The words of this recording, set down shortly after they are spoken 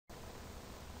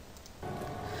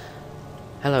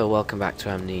Hello, welcome back to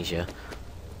Amnesia.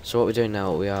 So what we're doing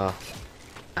now, we are...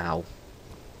 Ow.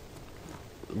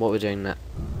 What we're doing now...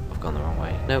 I've gone the wrong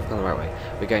way. No, I've gone the right way.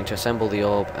 We're going to assemble the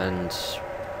orb and...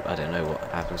 I don't know what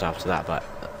happens after that, but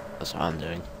that's what I'm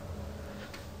doing.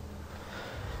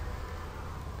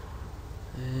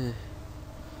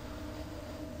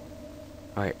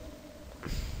 Right.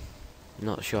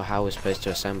 Not sure how we're supposed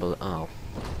to assemble it. Oh.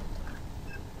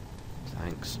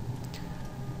 Thanks.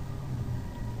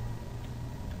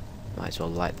 Might as well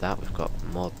light that. We've got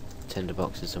more tinder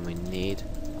boxes than we need.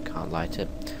 Can't light it.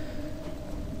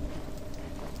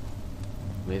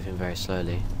 Moving very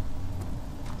slowly.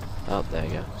 Oh, there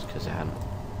you go. It's because it hadn't.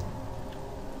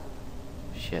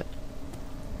 Shit.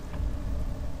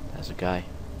 There's a guy.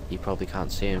 You probably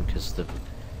can't see him because the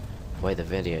way the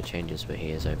video changes, but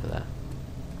he is over there.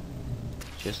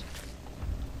 Just...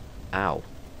 Ow.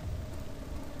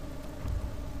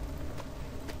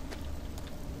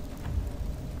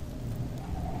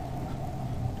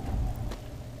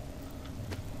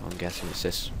 I'm guessing it's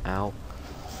this... Ow.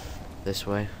 This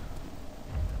way.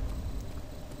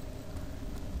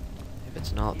 If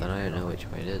it's not, then I don't know which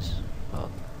way it is.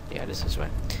 Well, yeah, it is this way.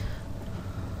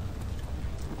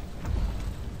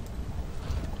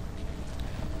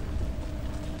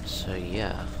 So,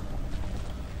 yeah.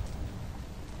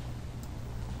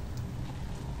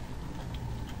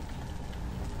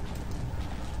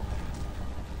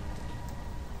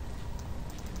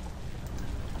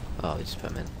 Oh, we just put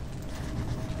them in.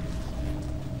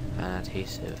 And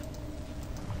adhesive.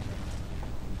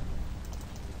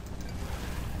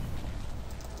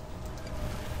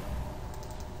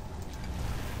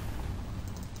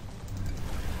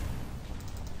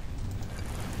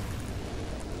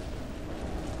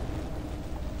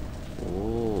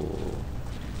 Ooh.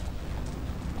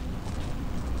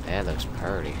 That looks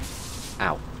pretty.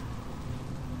 Ow.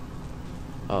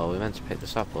 Oh, we meant to pick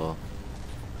this up, or...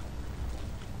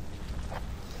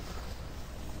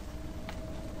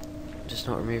 Does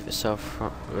not remove itself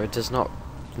from... Or it does not...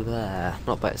 Bleh,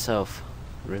 not by itself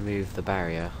remove the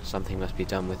barrier. Something must be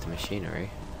done with the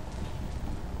machinery.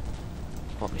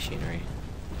 What machinery?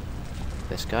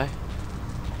 This guy?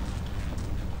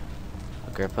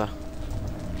 A gripper?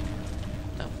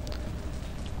 No.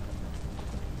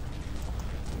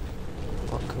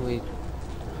 What can we...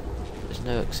 There's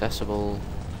no accessible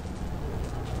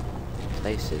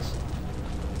places.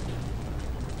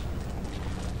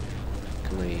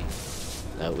 Can we...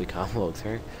 No, we can't walk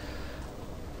through.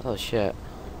 Oh shit.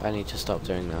 I need to stop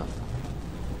doing that.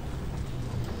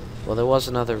 Well, there was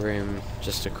another room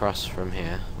just across from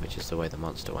here, which is the way the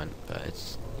monster went, but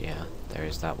it's... Yeah, there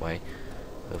is that way.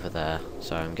 Over there.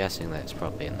 So I'm guessing that it's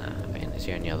probably in there. I mean, it's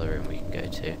the only other room we can go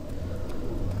to.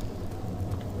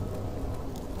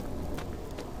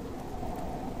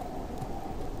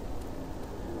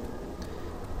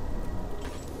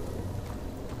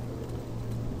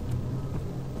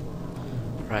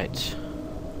 Right.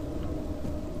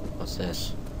 What's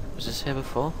this? Was this here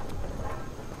before?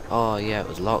 Oh yeah, it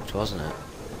was locked, wasn't it?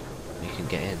 We can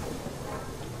get in.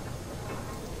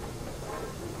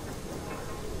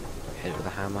 Hit it with a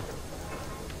hammer.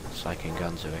 It's like in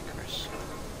Guns of Icarus.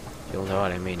 You'll know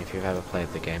what I mean if you've ever played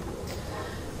the game.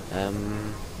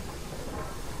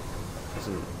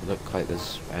 Doesn't look like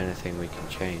there's anything we can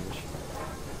change.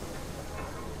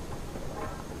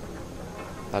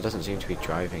 That doesn't seem to be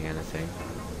driving anything.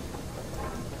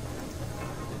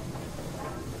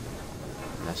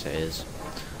 Unless it is.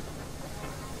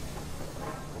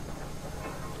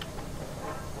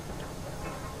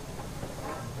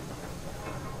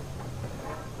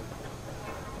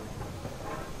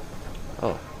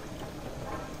 Oh.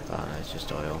 Oh no, it's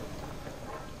just oil.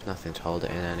 Nothing to hold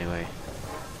it in anyway.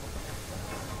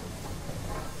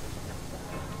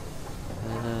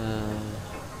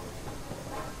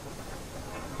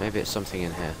 Maybe it's something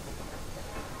in here.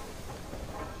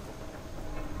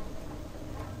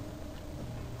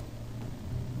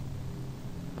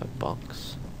 A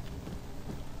box.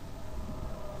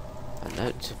 A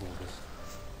note.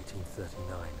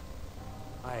 1839.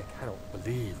 I cannot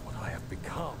believe what I have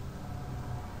become.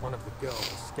 One of the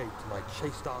girls escaped and I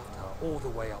chased after her all the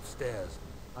way upstairs.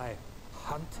 I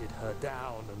hunted her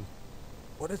down, and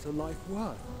what is a life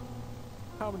worth?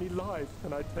 How many lives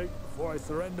can I take before I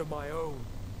surrender my own?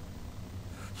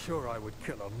 Sure, I would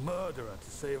kill a murderer to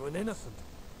save an innocent,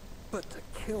 but to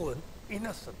kill an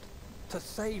innocent to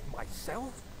save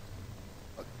myself?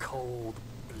 A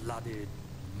cold-blooded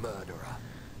murderer.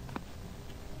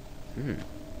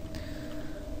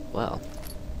 Well.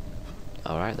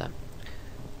 Alright then.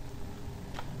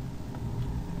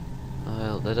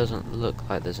 Well, there doesn't look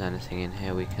like there's anything in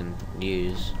here we can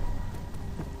use.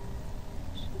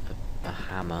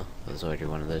 hammer. There's already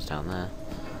one of those down there.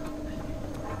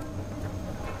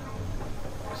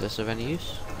 Is this of any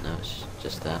use? No, it's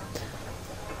just there.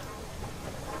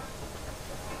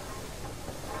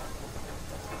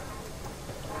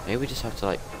 Maybe we just have to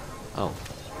like... Oh.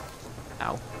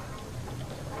 Ow.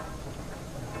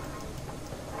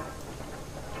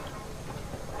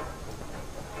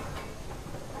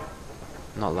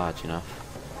 Not large enough.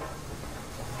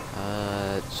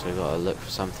 So we gotta look for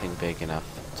something big enough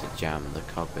to jam the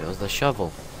cogwheels. The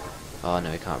shovel! Oh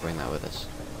no, we can't bring that with us.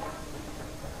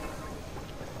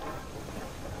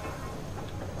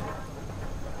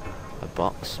 A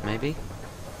box, maybe?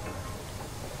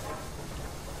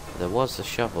 There was the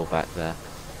shovel back there,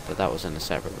 but that was in a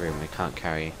separate room. We can't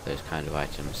carry those kind of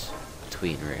items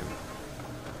between room.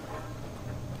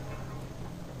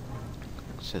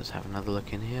 So let's have another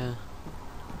look in here.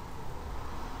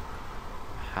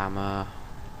 Hammer.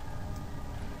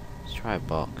 Let's try a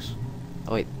box.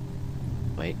 Oh wait.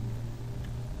 Wait.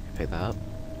 Can I pick that up?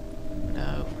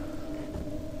 No.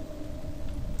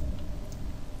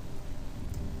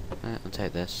 I'll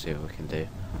take this, see what we can do.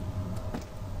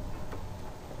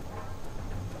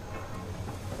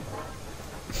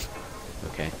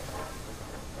 Okay.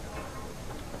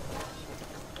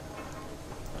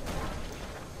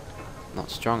 Not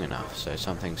strong enough, so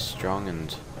something strong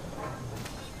and...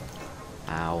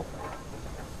 Ow.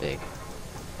 Big.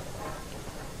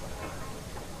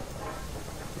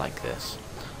 Like this.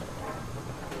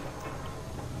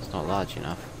 It's not large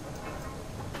enough.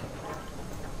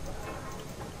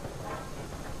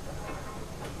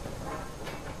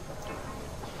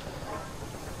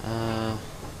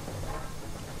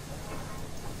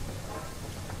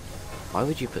 Why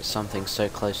would you put something so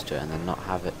close to it and then not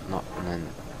have it, and then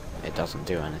it doesn't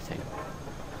do anything?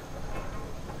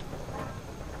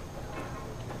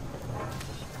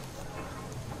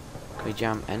 Can we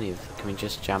jam can we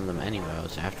just jam them anywhere, or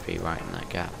does it have to be right in that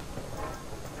gap?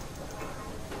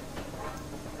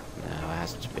 No, it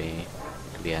has to be, it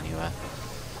can be anywhere.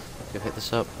 Can we pick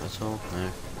this up at all?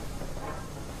 No.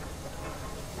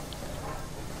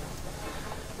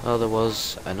 Well, there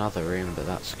was another room, but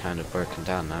that's kind of broken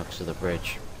down now because of the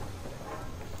bridge.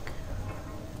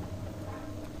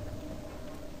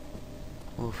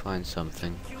 We'll find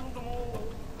something.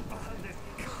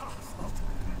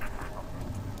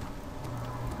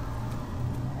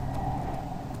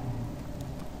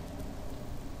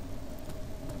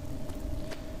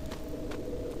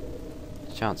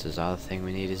 Chances are the thing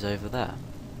we need is over there.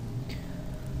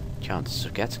 Chances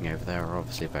of getting over there are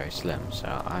obviously very slim, so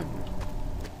I'm...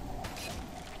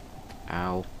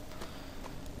 Ow.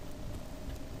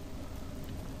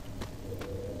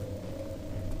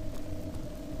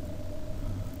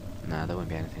 Nah, there won't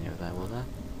be anything over there, will there?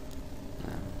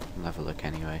 No, we'll have a look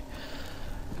anyway.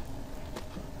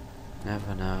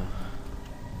 Never know.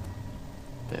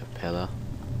 Bit of pillar.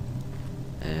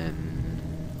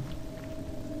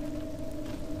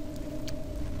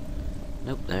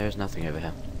 Nope, there's nothing over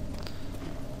here.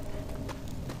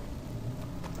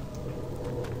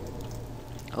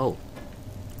 Oh.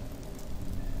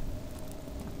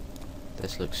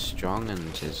 This looks strong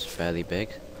and is fairly big.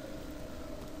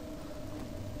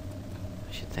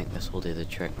 I should think this will do the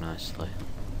trick nicely.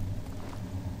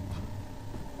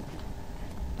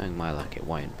 Knowing my luck, it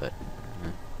won't, but...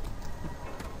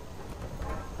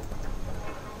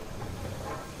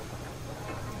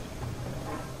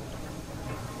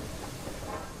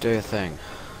 Do your thing.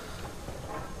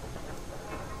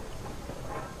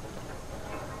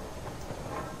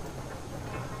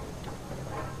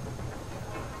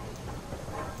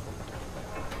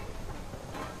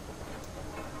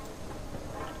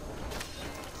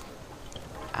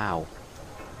 Ow.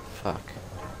 Fuck.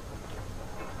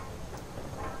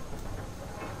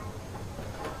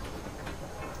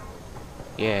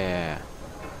 Yeah.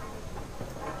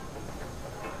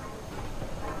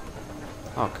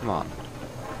 Oh, come on.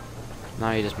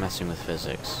 Now you're just messing with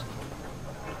physics.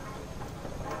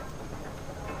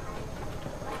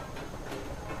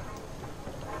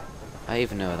 I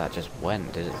even know where that just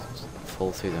went. Did it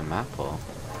fall through the map or?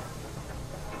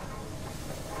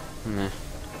 Meh.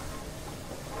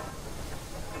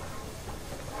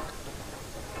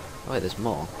 Oh wait, there's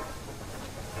more.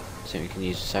 So we can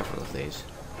use several of these.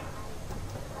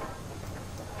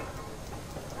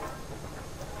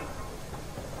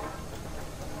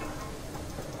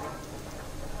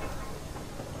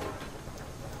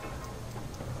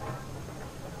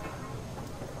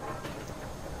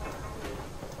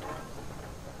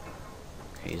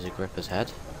 Okay, use a gripper's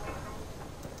head.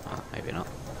 Oh, maybe not.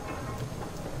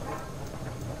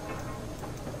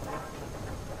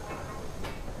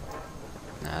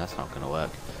 Nah, that's not gonna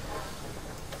work.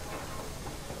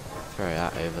 throw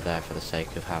that over there for the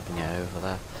sake of having it over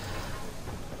there.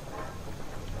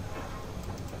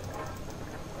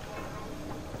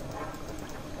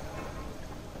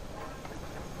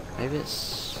 Maybe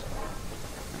it's...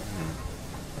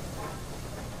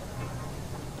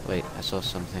 Wait, I saw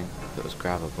something that was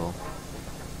grabbable.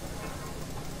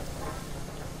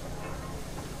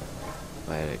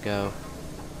 Where did it go?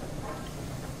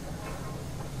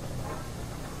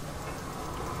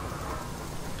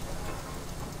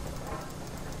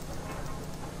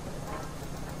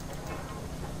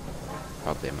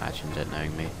 Probably imagined it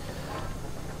knowing me.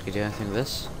 Can you do anything with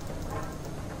this?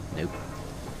 Nope.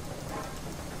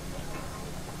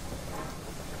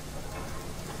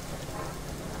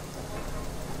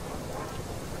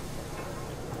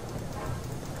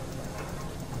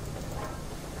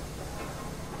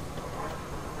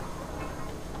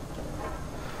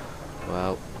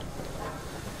 Well,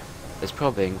 it's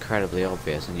probably incredibly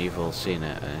obvious and you've all seen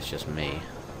it and it's just me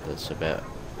that's a bit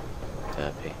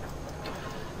derpy.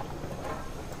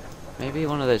 Maybe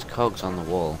one of those cogs on the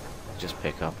wall, just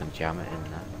pick up and jam it in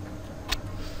there.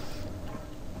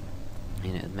 I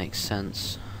mean, it makes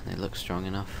sense, they look strong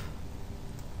enough.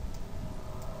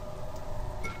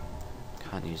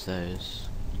 Can't use those.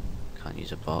 Can't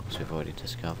use a box we've already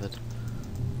discovered.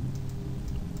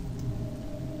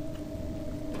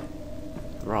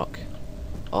 Rock.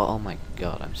 Oh my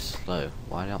god, I'm slow.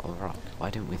 Why not a rock?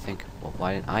 Why didn't we think of, well,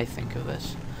 why didn't I think of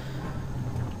this?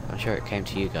 I'm sure it came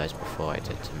to you guys before it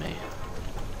did to me.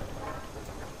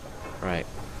 Right,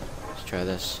 let's try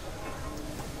this.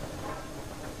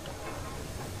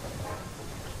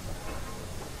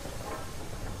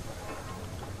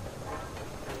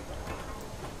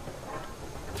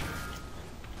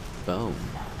 Boom.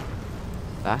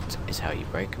 That is how you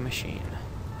break a machine.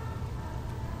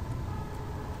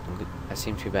 I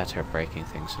seem to be better at breaking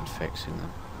things than fixing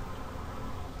them.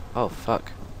 Oh,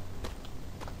 fuck.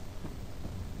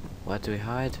 Where do we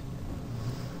hide?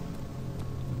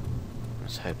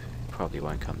 Let's hope it probably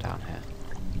won't come down here.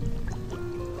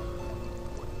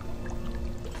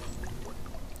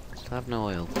 Still have no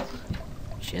oil.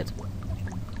 Shit.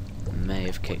 May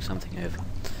have kicked something over.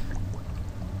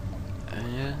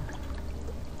 Yeah.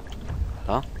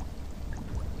 Hello?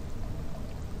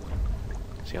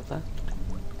 Is he up there?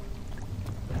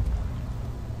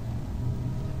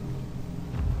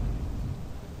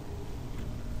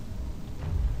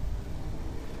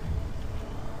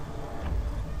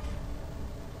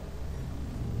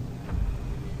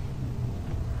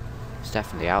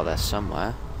 Definitely out there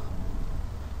somewhere.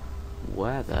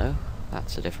 Where though?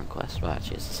 That's a different question. Well,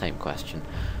 actually, it's the same question.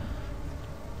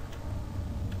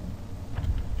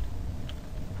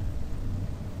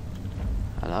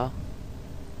 Hello?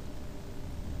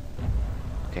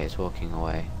 Okay, it's walking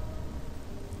away.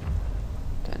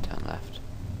 Don't turn left.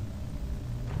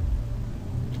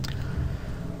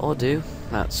 Or do.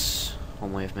 That's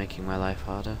one way of making my life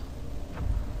harder.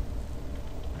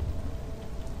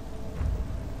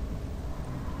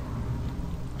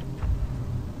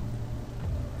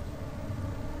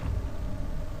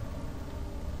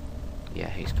 Yeah,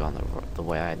 he's gone the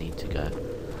way I need to go.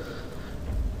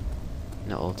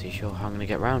 Not all too sure how I'm gonna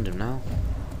get round him now.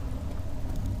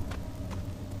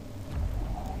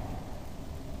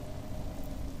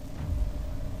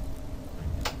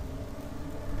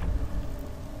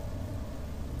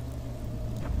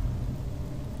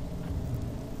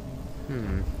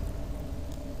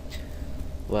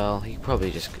 Well, he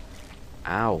probably just...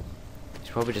 Ow. He's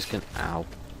probably just gonna... Ow.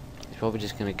 He's probably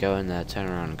just gonna go in there, turn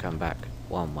around and come back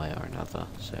one way or another.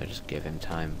 So just give him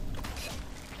time.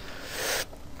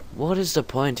 What is the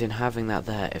point in having that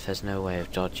there if there's no way of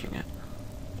dodging it?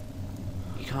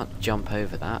 You can't jump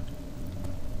over that.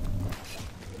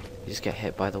 You just get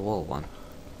hit by the wall one.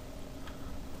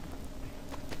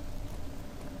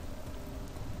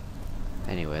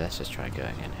 Anyway, let's just try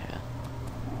going in here.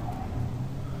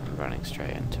 I'm running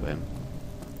straight into him.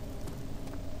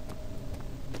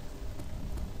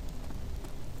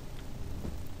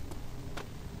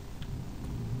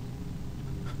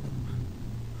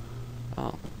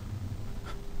 Oh.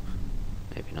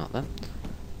 Maybe not then.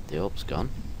 The orb's gone.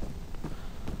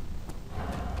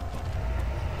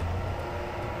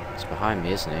 It's behind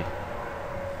me, isn't he?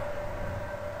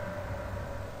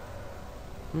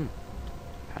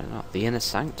 Apparently not. The Inner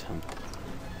Sanctum.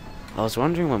 I was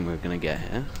wondering when we were going to get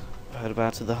here. I've heard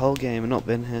about it the whole game and not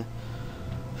been here.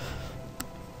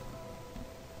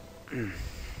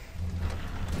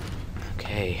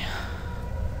 Okay.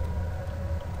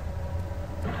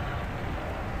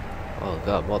 Oh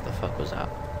god, what the fuck was that?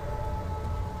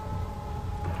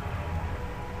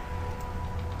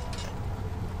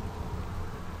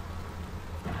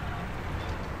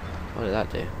 What did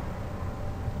that do?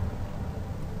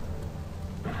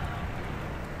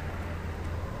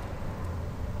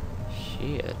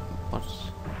 Shit.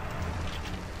 What's...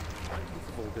 20th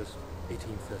of August,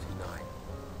 1839.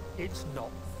 It's not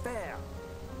fair.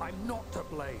 I'm not to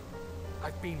blame.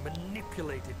 I've been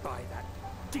manipulated by that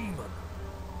demon.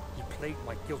 He played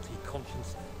my guilty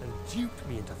conscience and duped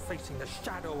me into facing the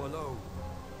shadow alone.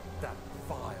 That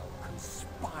vile,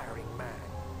 conspiring man.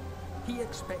 He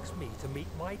expects me to meet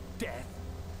my death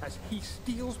as he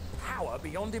steals power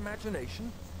beyond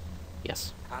imagination.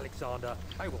 Yes. Alexander,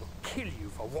 I will kill you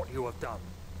for what you have done.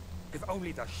 If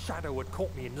only the shadow had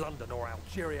caught me in London or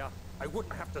Algeria, I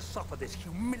wouldn't have to suffer this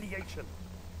humiliation.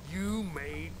 You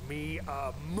made me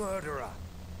a murderer.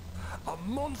 A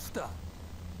monster.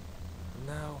 And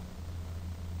now,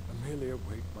 I merely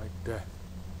await my death.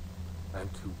 I am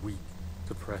too weak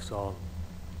to press on.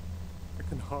 I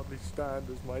can hardly stand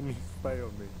as my knees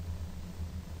fail me.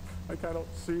 I cannot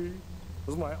see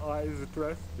as my eyes are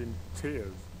dressed in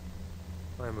tears.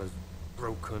 I am as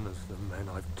broken as the men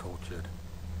I've tortured.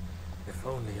 If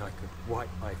only I could wipe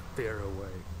my fear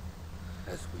away,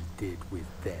 as we did with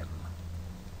them.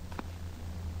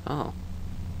 Oh.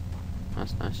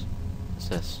 That's nice. What's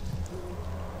this?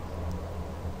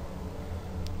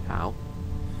 Ow.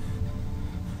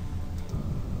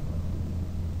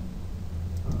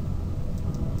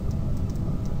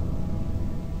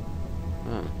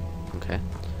 Oh, okay.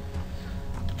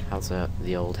 How's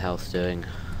the old health doing?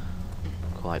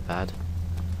 Quite bad,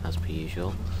 as per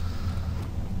usual.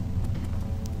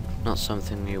 Not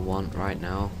something you want right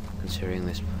now, considering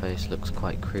this place looks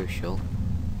quite crucial.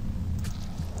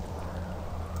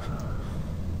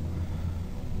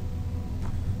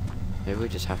 Maybe we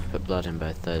just have to put blood in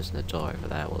both those and the door over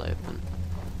there will open.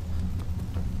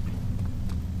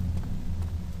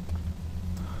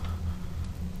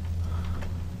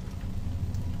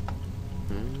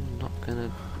 Not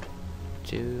gonna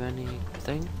do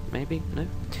anything? Maybe? No?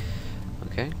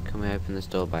 Okay, can we open this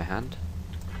door by hand?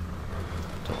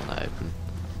 Don't want that open.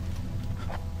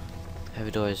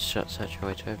 Every door is shut, such a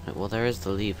way to open it. Well, there is the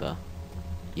lever.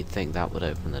 You'd think that would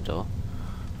open the door.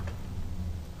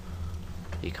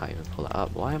 You can't even pull it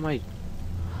up. Why am I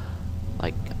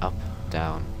like up,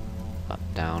 down, up,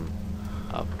 down,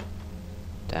 up,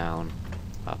 down,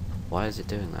 up? Why is it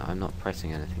doing that? I'm not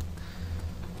pressing anything.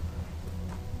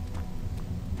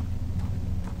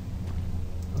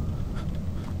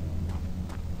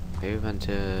 Maybe we went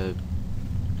to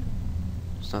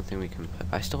something we can put.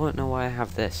 I still don't know why I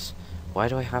have this. Why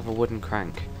do I have a wooden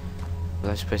crank? Was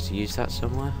I supposed to use that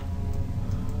somewhere?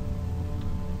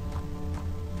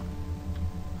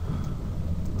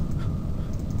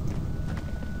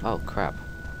 Oh crap.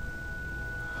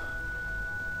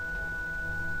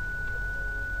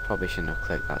 Probably shouldn't have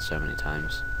clicked that so many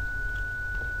times.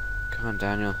 Come on,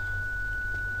 Daniel.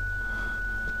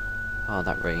 Oh,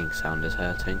 that ringing sound is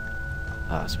hurting.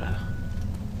 Oh, that's better.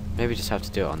 Maybe just have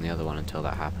to do it on the other one until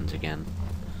that happens again.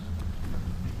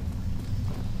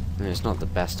 I mean, it's not the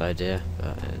best idea,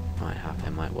 but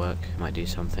it might work, it might do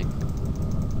something.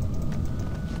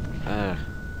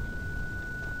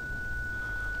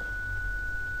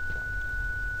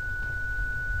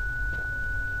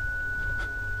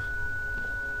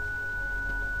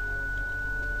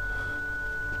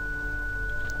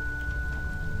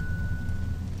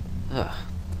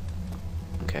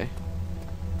 Okay.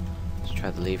 Let's try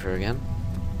the lever again.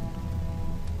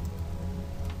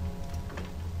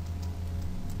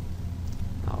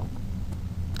 Oh.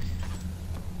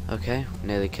 Okay,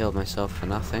 nearly killed myself for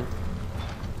nothing.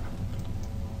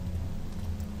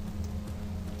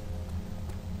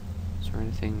 Is there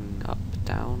anything up,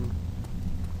 down?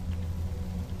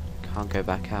 Can't go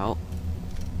back out.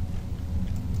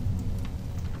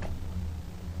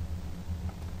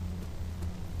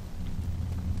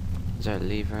 Is there a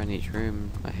lever in each room?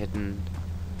 A hidden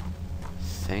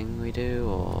thing we do,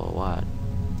 or what?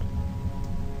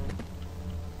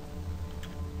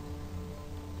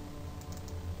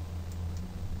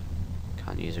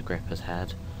 Can't use a gripper's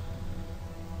head.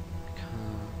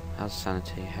 How's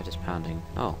sanity? Head is pounding.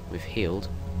 Oh, we've healed.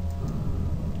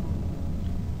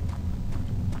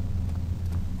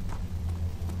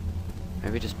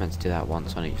 Maybe just meant to do that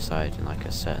once on each side in like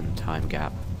a certain time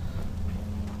gap.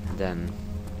 And then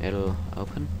it'll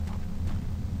open?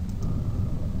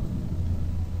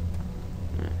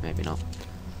 Maybe not.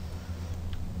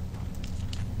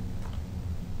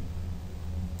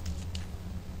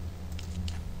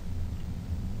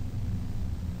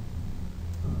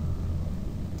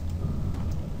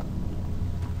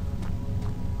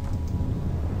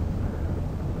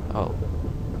 Oh.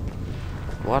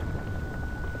 What?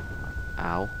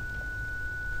 Ow.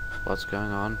 What's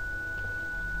going on?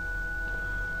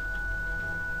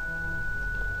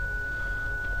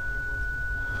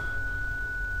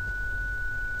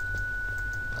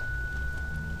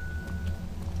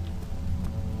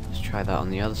 Let's try that on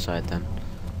the other side then.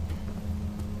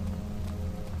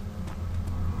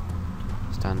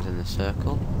 Stand in the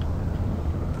circle.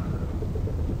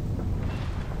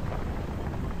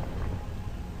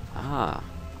 Ah.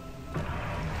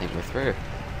 I think we're through.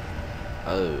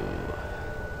 Oh.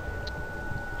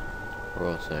 We're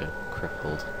also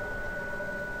crippled.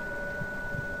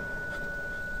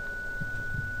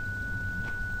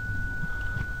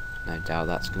 No doubt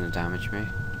that's going to damage me.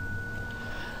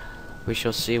 We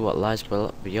shall see what lies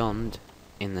beyond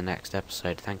in the next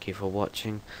episode. Thank you for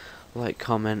watching. Like,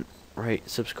 comment, rate,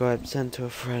 subscribe, send to a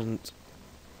friend.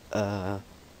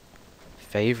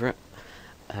 Favourite.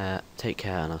 Take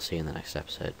care, and I'll see you in the next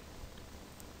episode.